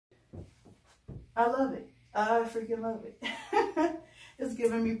I love it. I freaking love it. It's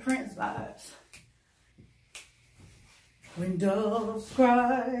giving me Prince vibes. When doves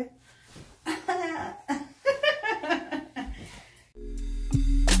cry.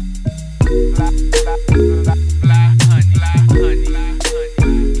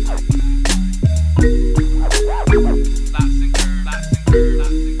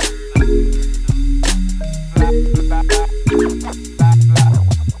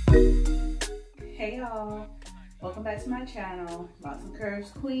 Hey y'all, welcome back to my channel. Lots and Curves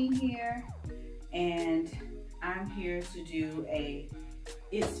Queen here, and I'm here to do a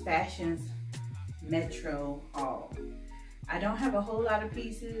It's Fashions Metro haul. I don't have a whole lot of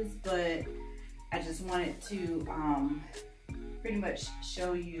pieces, but I just wanted to pretty much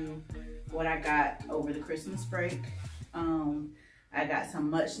show you what I got over the Christmas break. I got some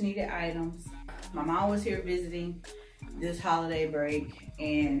much needed items. My mom was here visiting this holiday break,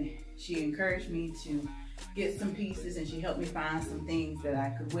 and she encouraged me to get some pieces, and she helped me find some things that I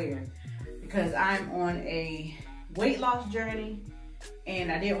could wear because I'm on a weight loss journey,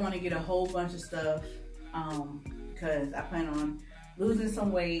 and I didn't want to get a whole bunch of stuff because I plan on losing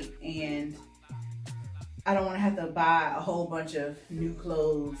some weight, and I don't want to have to buy a whole bunch of new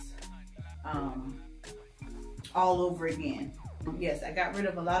clothes all over again. Yes, I got rid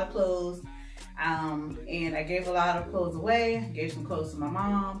of a lot of clothes, and I gave a lot of clothes away. I gave some clothes to my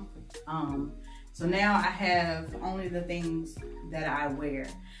mom. So now I have only the things that I wear.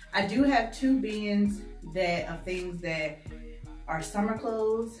 I do have 2 bins of things that are summer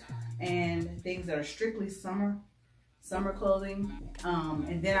clothes and things that are strictly summer clothing.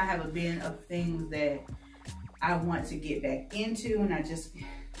 And then I have a bin of things that I want to get back into, and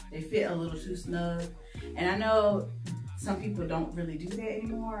they fit a little too snug. And I know some people don't really do that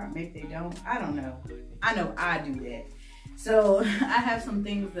anymore. Maybe they don't. I don't know. I know I do that. So I have some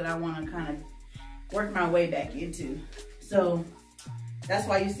things that I want to kind of work my way back into. So that's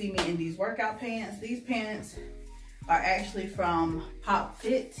why you see me in these workout pants. These pants are actually from Pop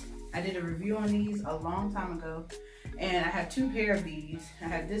Fit. I did a review on these a long time ago, and I have 2 pair of these. I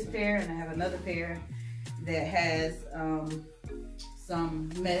have this pair, and I have another pair that has some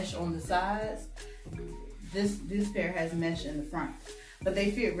mesh on the sides. This pair has mesh in the front, but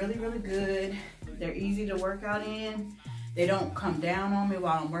they fit really, really good. They're easy to work out in. They don't come down on me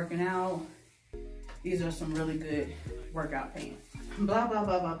while I'm working out. These are some really good workout pants. Blah, blah,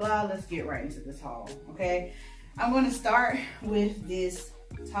 blah, blah, blah. Let's get right into this haul, okay? I'm going to start with this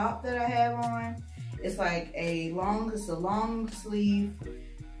top that I have on. It's like it's a long sleeve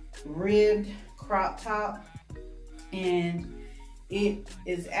ribbed crop top, and it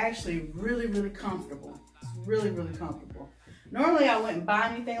is actually really, really comfortable. It's really, really comfortable. Normally I wouldn't buy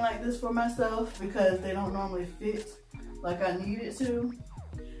anything like this for myself because they don't normally fit like I need it to,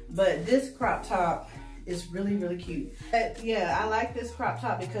 but this crop top is really, really cute. But yeah, I like this crop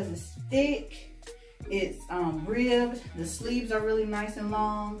top because it's thick, it's ribbed, the sleeves are really nice and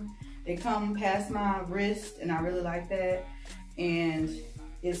long, they come past my wrist, and I really like that. And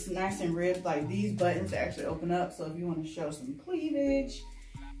it's nice and ribbed. Like, these buttons actually open up, so if you want to show some cleavage,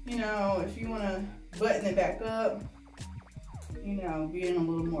 you know, if you want to button it back up, you know, being a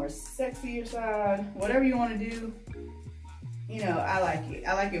little more sexier side, whatever you want to do, you know, I like it.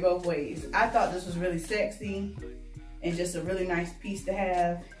 I like it both ways. I thought this was really sexy and just a really nice piece to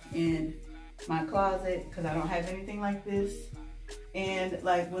have in my closet because I don't have anything like this. And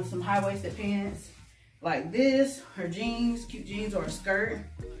like with some high-waisted pants like this, or jeans, cute jeans, or a skirt,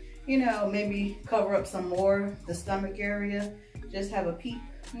 you know, maybe cover up some more the stomach area, just have a peep,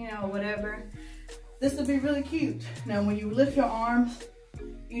 you know, whatever. This would be really cute. Now when you lift your arms,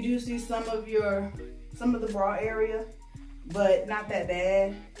 you do see some of the bra area, but not that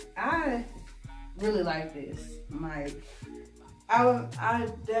bad. I really like this. I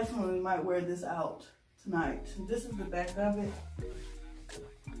definitely might wear this out tonight. This is the back of it.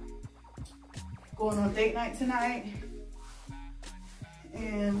 Going on date night tonight,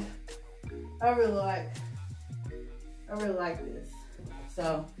 and I really like this.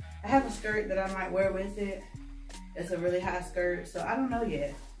 So I have a skirt that I might wear with it. It's a really high skirt, so I don't know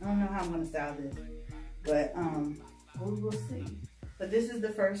yet. I don't know how I'm gonna style this, but we'll see. But this is the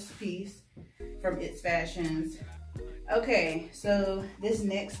first piece from It's Fashions. Okay, so this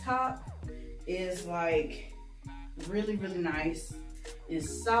next top is like really, really nice.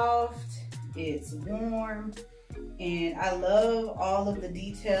 It's soft, it's warm, and I love all of the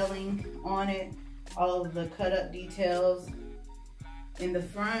detailing on it, all of the cut up details in the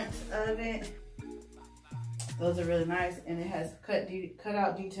front of it. Those are really nice, and it has cut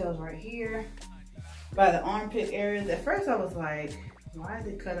out details right here by the armpit areas. At first I was like, Why is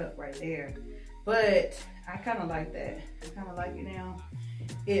it cut up right there? But I kind of like that. I kind of like it now.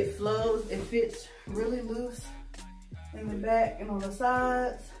 It flows, it fits really loose in the back and on the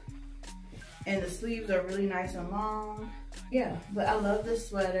sides. And the sleeves are really nice and long. Yeah, but I love this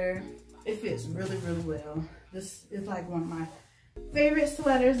sweater. It fits really, really well. This is like one of my favorite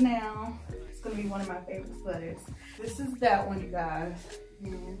sweaters now. It's gonna be one of my favorite sweaters. This is that one, you guys.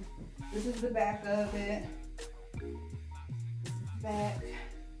 And this is the back of it. This is the back.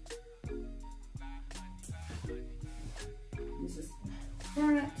 This is the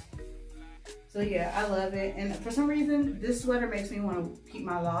front. So yeah, I love it. And for some reason, this sweater makes me want to keep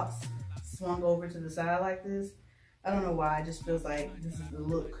my locks swung over to the side like this. I don't know why, it just feels like this is the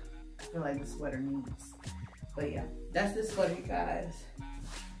look I feel like the sweater needs. But yeah, that's the sweater, you guys.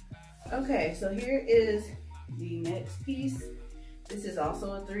 Okay, so here is the next piece. This is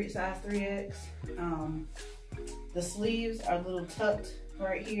also a size 3X. The sleeves are a little tucked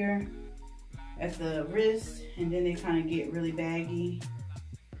right here at the wrist, and then they kind of get really baggy.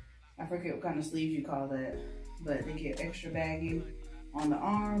 I forget what kind of sleeves you call that, but they get extra baggy on the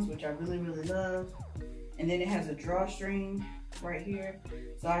arms, which I really, really love. And then it has a drawstring right here.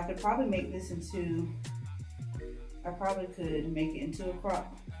 So I could probably make this into, I probably could make it into a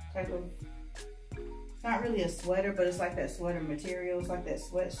crop type of, it's not really a sweater, but it's like that sweater material. It's like that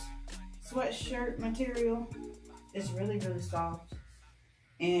sweatshirt material. It's really, really soft.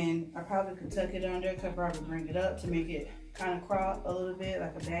 And I probably could tuck it under, could probably bring it up to make it kind of crop a little bit,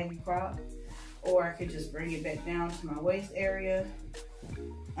 like a baggy crop. Or I could just bring it back down to my waist area.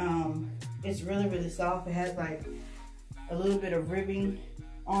 It's really, really soft. It has like a little bit of ribbing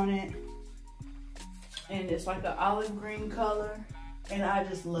on it. And it's like an olive green color. And I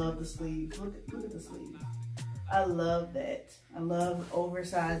just love the sleeves. Look at the sleeves. I love that. I love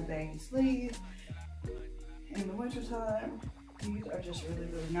oversized baggy sleeves. In the wintertime, these are just really,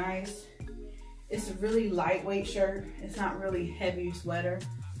 really nice. It's a really lightweight shirt. It's not really heavy sweater.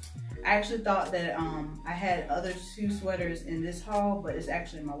 I actually thought that I had other 2 sweaters in this haul, but it's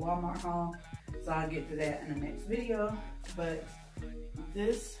actually my Walmart haul. So I'll get to that in the next video. But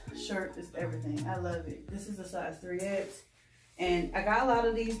this shirt is everything. I love it. This is a size 3X. And I got a lot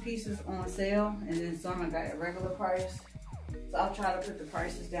of these pieces on sale, and then some I got at regular price. So I'll try to put the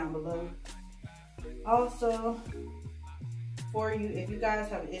prices down below. Also, for you, if you guys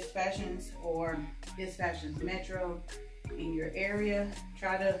have It's Fashions or It's Fashions Metro in your area,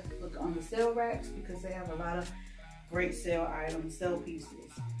 try to look on the sale racks because they have a lot of great sale items, sale pieces.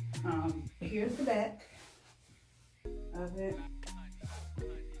 Here's the back of it.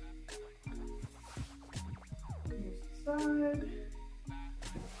 Here's the side.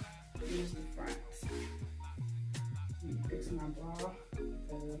 Here's the front. Let me fix my bra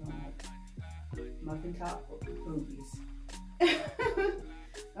because I don't have muffin top boobies.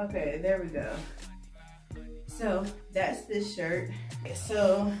 Okay, there we go. So that's this shirt.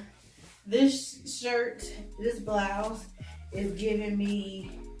 So this shirt, this blouse is giving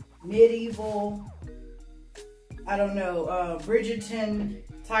me medieval, I don't know, Bridgerton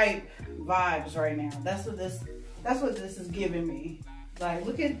type vibes right now. That's what this is giving me. Like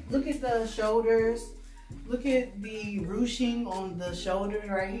look at the shoulders. Look at the ruching on the shoulders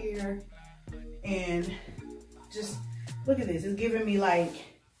right here. And just look at this. It's giving me like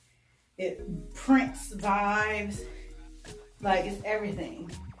Prince vibes. Like it's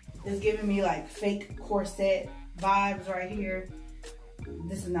everything. It's giving me like fake corset vibes right here.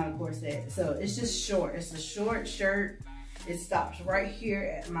 This is not a corset. So it's just short. It's a short shirt. It stops right here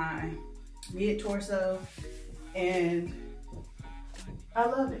at my mid torso. And I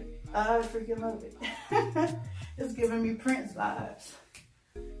love it. I freaking love it. It's giving me Prince vibes.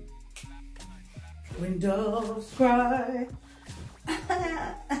 When doves cry.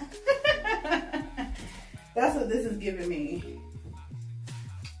 That's what this is giving me.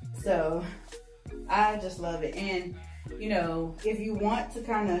 So I just love it. And you know, if you want to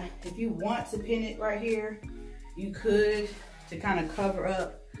pin it right here, you could, to kind of cover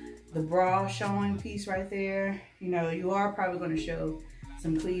up the bra showing piece right there. You know, you are probably going to show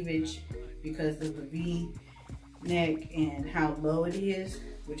some cleavage because of the V neck and how low it is,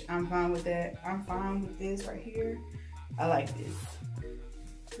 which I'm fine with that. I'm fine with this right here. I like this.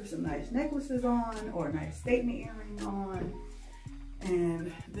 Put some nice necklaces on or a nice statement earring on.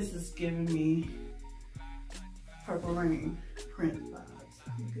 And this is giving me Purple Rain print vibes.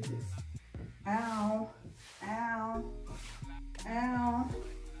 Look at this. Ow, ow, ow.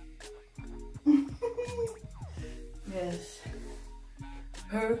 Yes.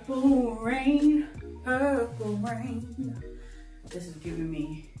 Purple rain, purple rain. This is giving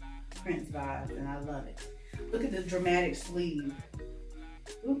me Prince vibes and I love it. Look at the dramatic sleeve.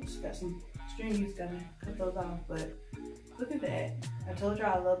 oops, got some strings, gotta cut those off, but look at that. I told you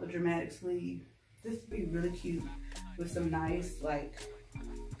I love a dramatic sleeve. This would be really cute with some nice like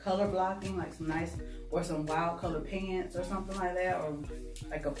color blocking, like some nice, or some wild color pants or something like that, or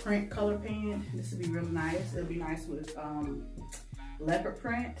like a print color pant. This would be really nice. It'll be nice with leopard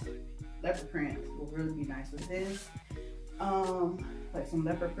print. Leopard print will really be nice with this. Like some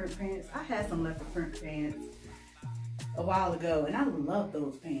leopard print pants. I had some leopard print pants a while ago, and I love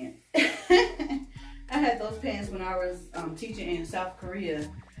those pants. I had those pants when I was teaching in South Korea,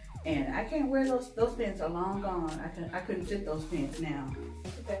 and I can't wear those. Those pants are long gone. I couldn't fit those pants now.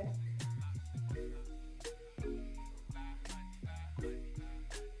 Okay.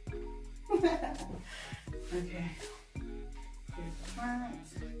 Okay. Here's the front.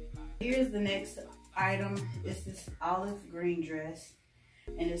 Here's the next item. It's this olive green dress,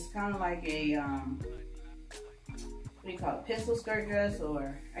 and it's kind of like a what do you call it? Pencil skirt dress,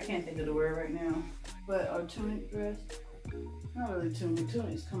 or I can't think of the word right now, but a tunic dress. Not really tunic.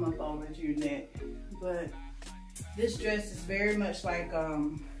 Tunics come up all the way to your neck, but this dress is very much like a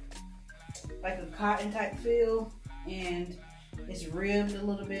cotton type feel, and it's ribbed a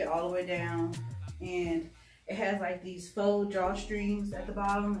little bit all the way down, and it has like these faux drawstrings at the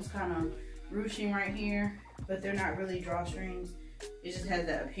bottom. It's kind of ruching right here, but they're not really drawstrings. It just has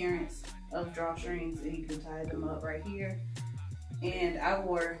that appearance of drawstrings, and you can tie them up right here. And I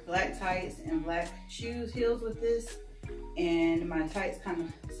wore black tights and black shoes, heels with this, and my tights kind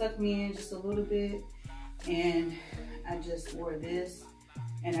of sucked me in just a little bit, and I just wore this,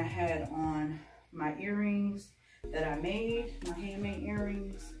 and I had on my earrings that I made, my handmade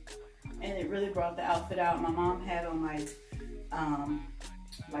earrings, and it really brought the outfit out. My mom had on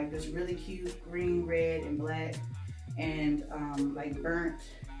like this really cute green, red, and black, and like burnt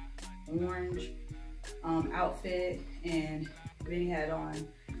orange outfit, and Vinny had on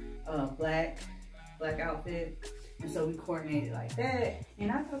a black outfit, and so we coordinated like that,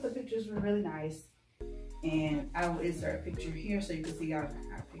 and I thought the pictures were really nice. And I will insert a picture here so you can see our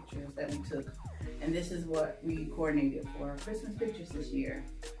pictures that we took. And this is what we coordinated for our Christmas pictures this year.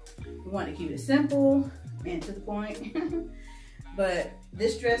 We want to keep it simple and to the point. But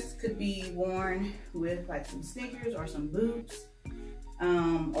this dress could be worn with like some sneakers or some boots.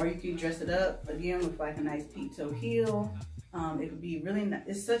 Or you can dress it up again with like a nice peep toe heel. It could be really nice.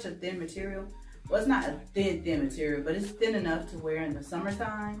 It's such a thin material. Well, it's not a thin material, but it's thin enough to wear in the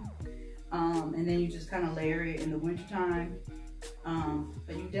summertime. And then you just kind of layer it in the wintertime.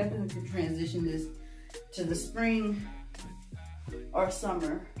 But you definitely can transition this to the spring or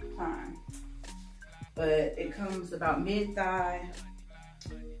summer time. But it comes about mid-thigh,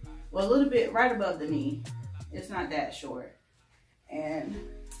 well, a little bit right above the knee. It's not that short. And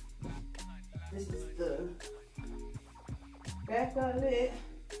this is the back of it.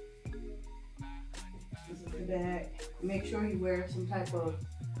 This is the back. Make sure you wear some type of,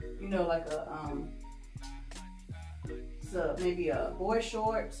 you know, like a so maybe a boy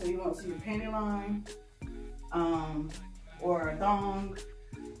short so you won't see your panty line, or a thong,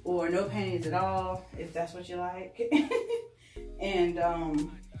 or no panties at all if that's what you like. And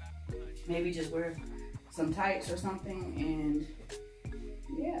maybe just wear some tights or something, and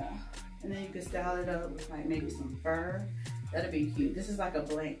yeah, and then you can style it up with like maybe some fur. That'd be cute. This is like a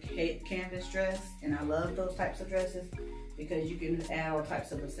blank canvas dress, and I love those types of dresses because you can add all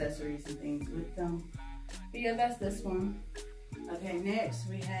types of accessories and things with them. But yeah, that's this one. Okay, next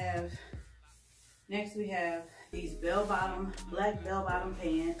we have these black bell-bottom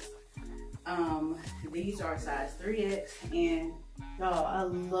pants. These are size 3X, and y'all, I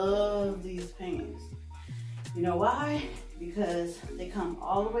love these pants. You know why? Because they come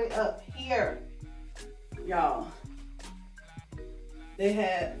all the way up here, y'all. They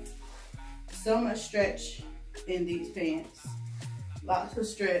have so much stretch in these pants. Lots of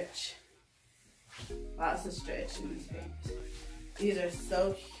stretch in these pants. These are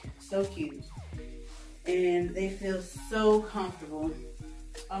so cute, and they feel so comfortable.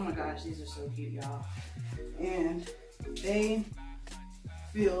 Oh my gosh, these are so cute, y'all. And they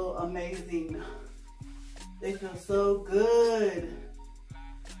feel amazing. They feel so good.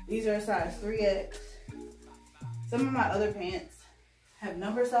 These are a size 3X. Some of my other pants have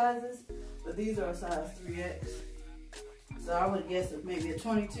number sizes, but these are a size 3X. So I would guess it's maybe a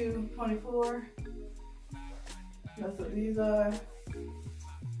 22, 24. That's what these are.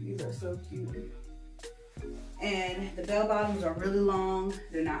 These are so cute. And the bell bottoms are really long.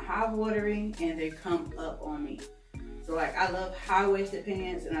 They're not high watery, and they come up on me. So like, I love high-waisted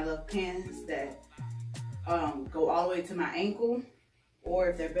pants, and I love pants that go all the way to my ankle. Or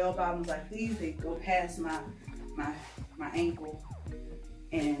if they're bell bottoms like these, they go past my ankle.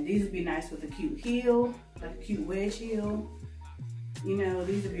 And these would be nice with a cute heel, like a cute wedge heel. You know,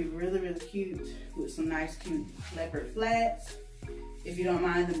 these would be really, really cute with some nice, cute leopard flats. If you don't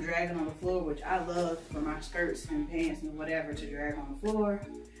mind them dragging on the floor, which I love for my skirts and pants and whatever to drag on the floor,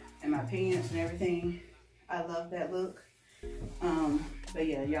 and my pants and everything. I love that look. But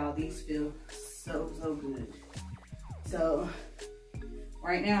yeah, y'all, these feel so, so good. So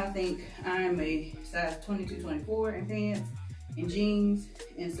right now, I think I'm a size 22, 24 in pants and jeans.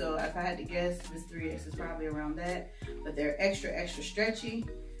 And so if I had to guess, this 3X is probably around that. But they're extra, extra stretchy.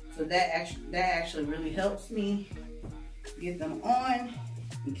 So that actually really helps me get them on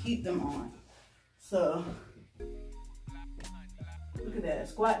and keep them on. So look at that,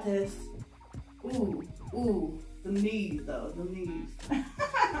 squat test. Ooh, ooh, the knees though, the knees.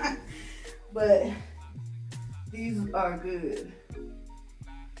 But these are good.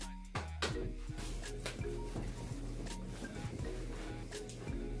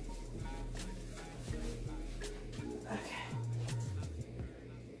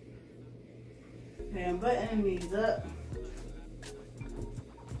 Okay, I'm buttoning these up.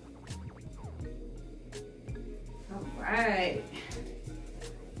 All right.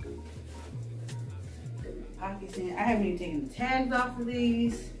 Pockets in. I haven't even taken the tags off of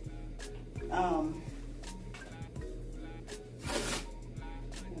these. Okay.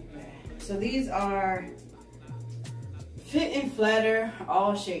 So these are fit and flatter,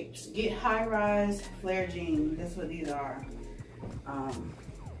 all shapes. Get high rise flare jeans. That's what these are.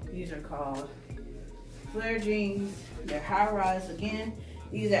 These are called flare jeans. They're high rise again.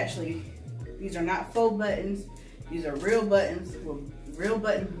 These are not faux buttons. These are real buttons with real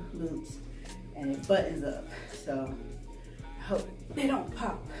button loops, and it buttons up. So I hope they don't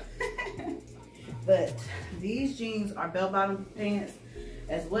pop. But these jeans are bell-bottom pants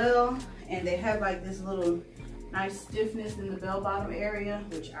as well, and they have like this little nice stiffness in the bell-bottom area,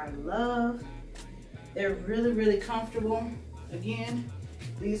 which I love. They're really, really comfortable. Again,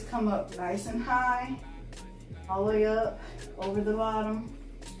 these come up nice and high, all the way up over the bottom.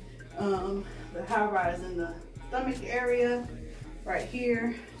 The high rise in the stomach area right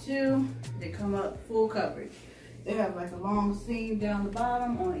here too. They come up full coverage. They have like a long seam down the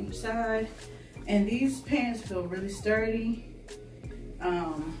bottom on each side, and these pants feel really sturdy.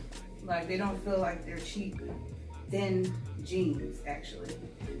 Like they don't feel like they're cheap, thin jeans actually.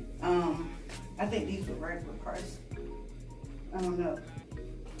 I think these were regular price. I don't know,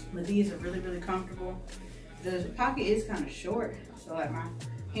 but these are really, really comfortable. The pocket is kind of short, so like my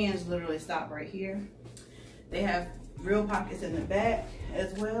hands literally stop right here. They have real pockets in the back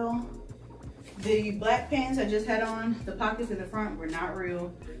as well. The black pants I just had on, the pockets in the front were not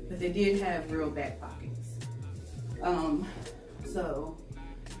real, but they did have real back pockets. So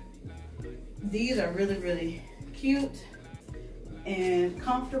these are really, really cute and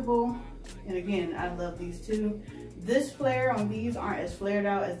comfortable. And again, I love these too. This flare on these aren't as flared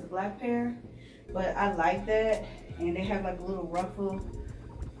out as the black pair, but I like that. And they have like a little ruffle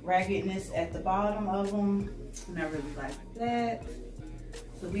raggedness at the bottom of them, and I really like that.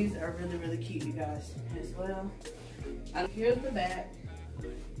 So these are really, really cute, you guys, as well. Here's the back. They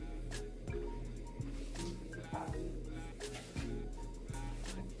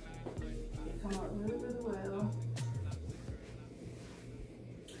come out really, really well.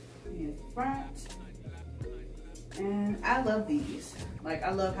 Here's the front. And I love these. Like,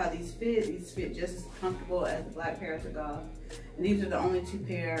 I love how these fit. These fit just as comfortable as the black pair I took off. And these are the only two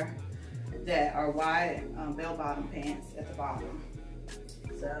pair that are wide bell-bottom pants at the bottom.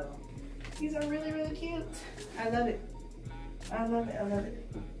 So these are really, really cute. I love it. I love it. I love it.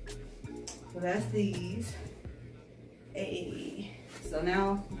 So that's these. Hey. So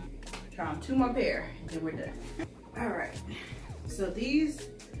now try on two more pair and then we're done. All right. So these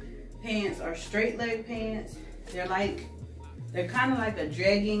pants are straight leg pants. They're kind of like a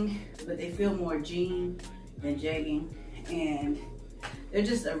jegging, but they feel more jean than jegging. And they're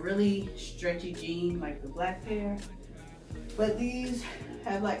just a really stretchy jean like the black pair. But these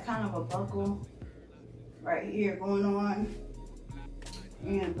have like kind of a buckle right here going on.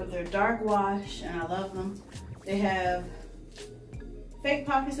 But they're dark wash and I love them. They have fake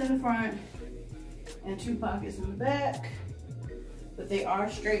pockets in the front and 2 pockets in the back. But they are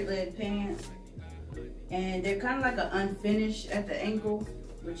straight leg pants. And they're kind of like an unfinished at the ankle,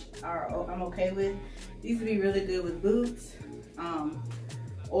 which I'm okay with. These would be really good with boots,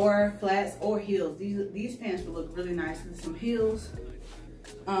 or flats or heels. These pants would look really nice with some heels.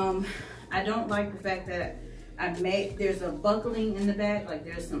 I don't like the fact that there's a buckling in the back, like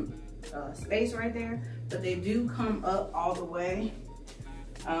there's some space right there, but they do come up all the way.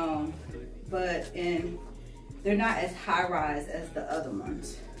 But they're not as high rise as the other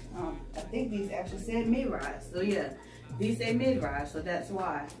ones. I think these actually said mid-rise. So yeah, these say mid-rise, so that's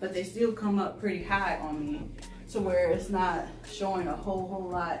why. But they still come up pretty high on me to where it's not showing a whole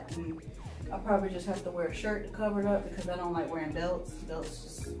lot. And I'll probably just have to wear a shirt to cover it up because I don't like wearing belts. Belts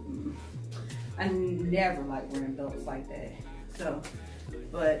just, I never like wearing belts like that. So,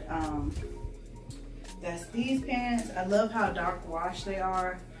 but that's these pants. I love how dark wash they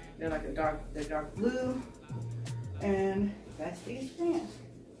are. They're like they're dark blue. And that's these pants.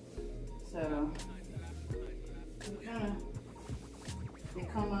 So they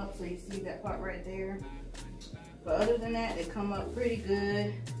come up, so you see that part right there. But other than that, they come up pretty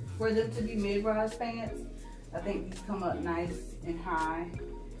good. For them to be mid-rise pants, I think these come up nice and high.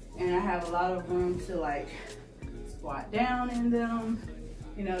 And I have a lot of room to like squat down in them,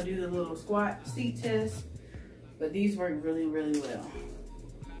 you know, do the little squat seat test. But these work really, really well.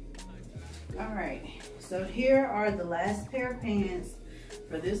 All right, so here are the last pair of pants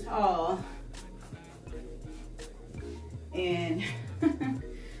for this haul. And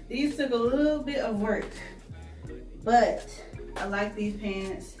these took a little bit of work, but I like these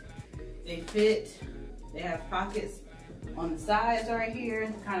pants. They fit, they have pockets on the sides right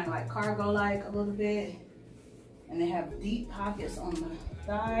here, kind of like cargo-like a little bit. And they have deep pockets on the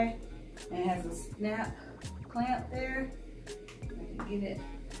thigh, and it has a snap clamp there. I can get it.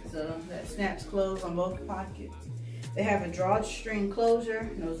 So that snaps closed on both pockets. They have a drawstring closure,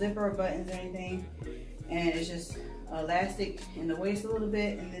 no zipper or buttons or anything. And it's just elastic in the waist a little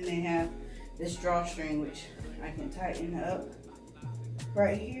bit. And then they have this drawstring, which I can tighten up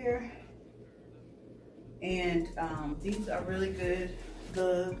right here. And these are really good.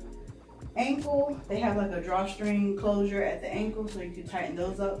 The ankle, they have like a drawstring closure at the ankle, so you can tighten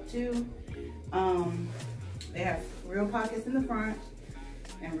those up too. They have real pockets in the front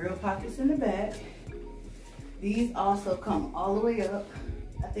and real pockets in the back. These also come all the way up.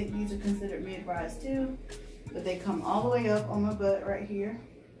 I think these are considered mid-rise too, but they come all the way up on my butt right here.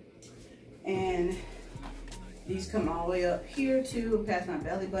 And these come all the way up here too, past my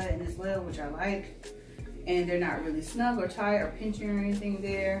belly button as well, which I like. And they're not really snug or tight or pinching or anything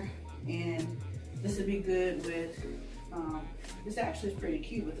there. And this would be good with, this actually is pretty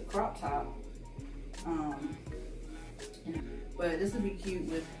cute with the crop top. But this would be cute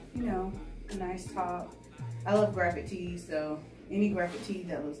with, you know, a nice top. I love graphic tees, so any graphic tee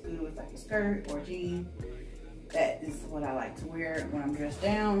that looks good with like a skirt or jean, that is what I like to wear when I'm dressed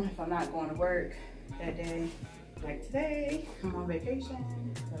down. If I'm not going to work that day, like today, I'm on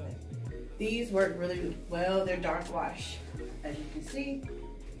vacation. But these work really well. They're dark wash, as you can see.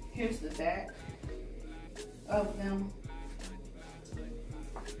 Here's the back of them.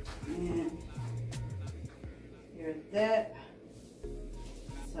 And here's that.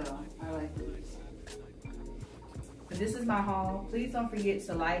 So I like these. But this is my haul. Please don't forget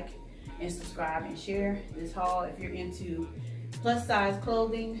to like and subscribe and share this haul if you're into plus size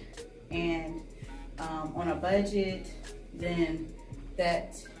clothing and on a budget. Then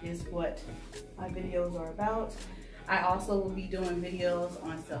that is what my videos are about. I also will be doing videos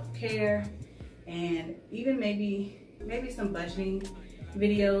on self-care and even maybe some budgeting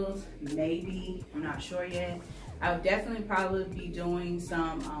videos, maybe, I'm not sure yet. I would definitely probably be doing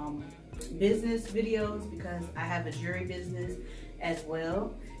some business videos because I have a jewelry business as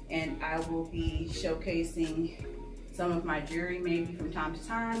well, and I will be showcasing some of my jewelry maybe from time to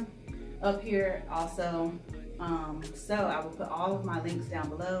time up here also. So I will put all of my links down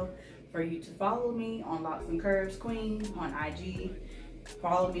below for you to follow me on Locks and Curves Queen on IG.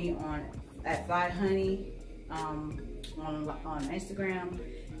 Follow me at Fly Honey on Instagram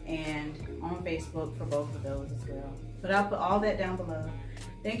and on Facebook for both of those as well. But I'll put all that down below.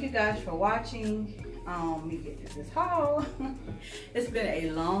 Thank you guys for watching. Let me get to this haul. It's been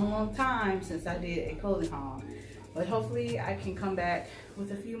a long time since I did a clothing haul, but hopefully I can come back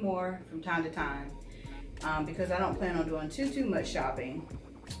with a few more from time to time because I don't plan on doing too much shopping,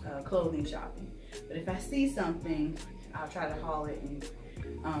 clothing shopping. But if I see something, I'll try to haul it and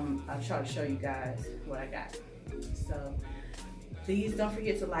I'll try to show you guys what I got. So please don't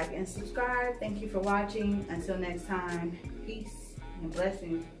forget to like and subscribe. Thank you for watching. Until next time, peace and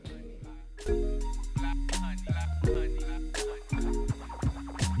blessings.